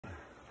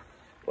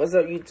What's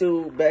up,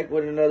 YouTube? Back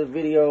with another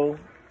video.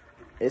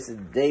 It's the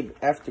day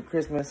after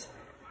Christmas.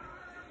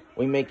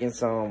 We making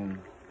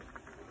some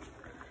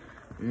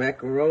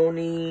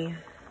macaroni,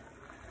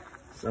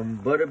 some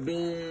butter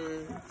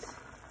beans,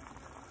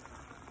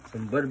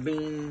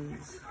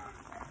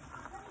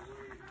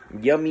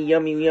 yummy,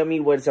 yummy, yummy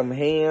with some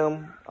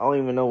ham. I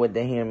don't even know what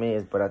the ham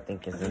is, but I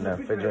think it's in the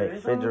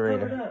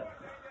refrigerator.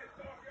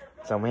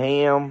 Some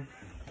ham.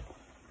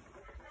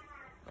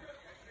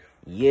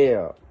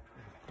 Yeah.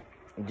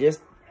 Just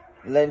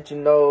letting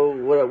you know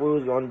what we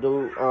was gonna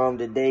do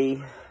the day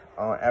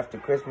after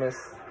Christmas.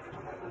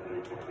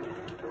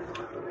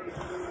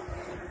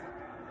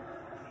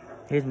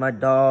 Here's my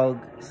dog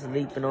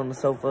sleeping on the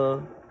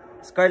sofa.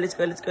 Scarlet.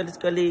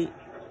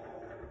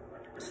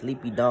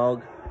 Sleepy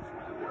dog.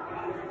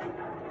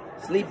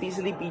 Sleepy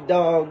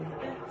dog.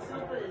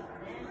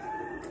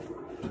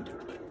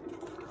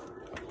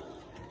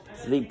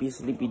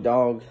 Sleepy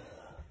dog.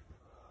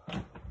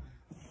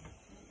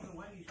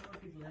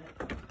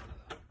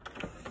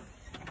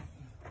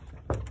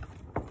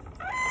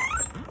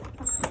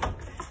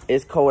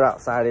 It's cold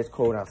outside.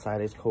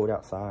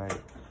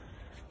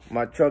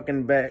 My truck in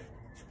the back,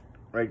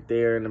 right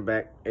there in the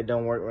back, it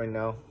don't work right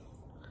now.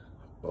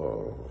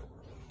 Oh,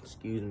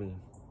 excuse me.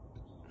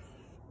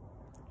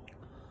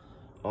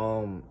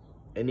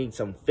 It needs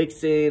some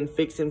fixing,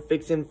 some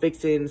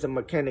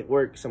mechanic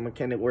work,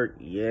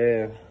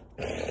 yeah.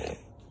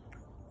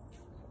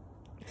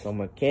 Some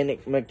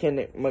mechanic work. Some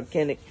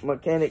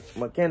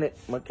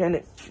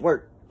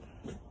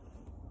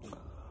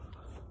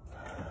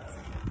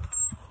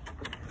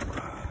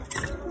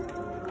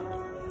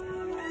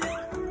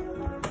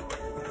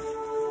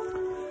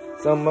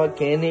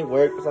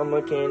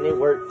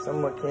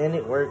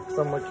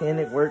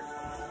mechanic work.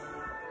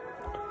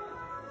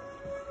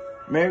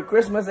 Merry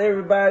Christmas,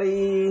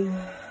 everybody,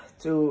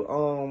 to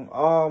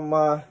all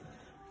my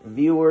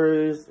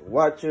viewers,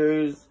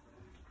 watchers,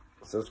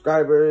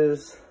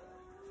 subscribers.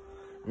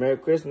 Merry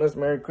Christmas.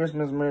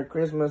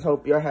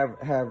 Hope y'all have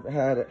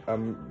had a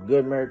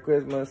good Merry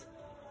Christmas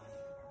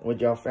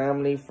with your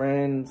family,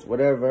 friends,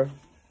 whatever.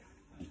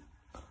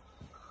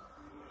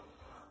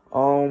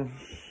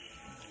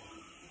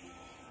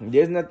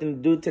 There's nothing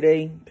to do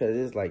today because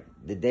it's like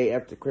the day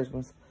after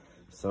Christmas.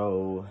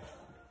 So,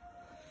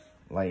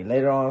 like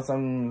later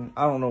on,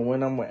 I don't know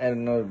when I'm gonna add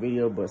another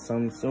video, but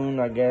some soon,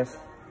 I guess.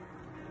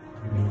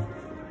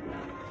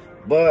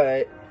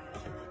 But,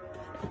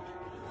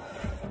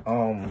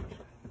 I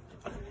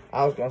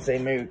was gonna say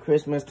Merry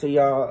Christmas to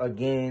y'all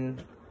again.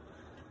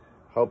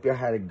 Hope y'all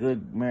had a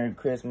good Merry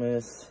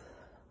Christmas.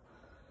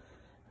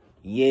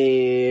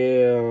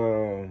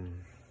 Yeah.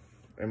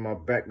 And my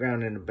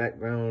background in the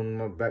background,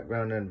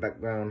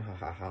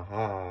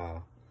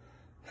 ha.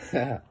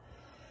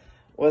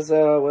 What's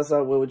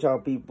up with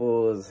y'all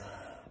peoples?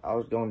 I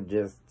was gonna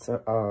just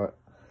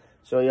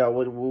show y'all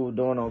what we were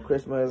doing on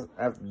Christmas,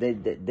 after the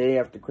day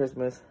after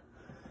Christmas.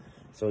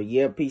 So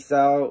yeah, peace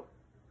out.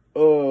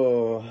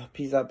 Oh,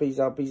 peace out.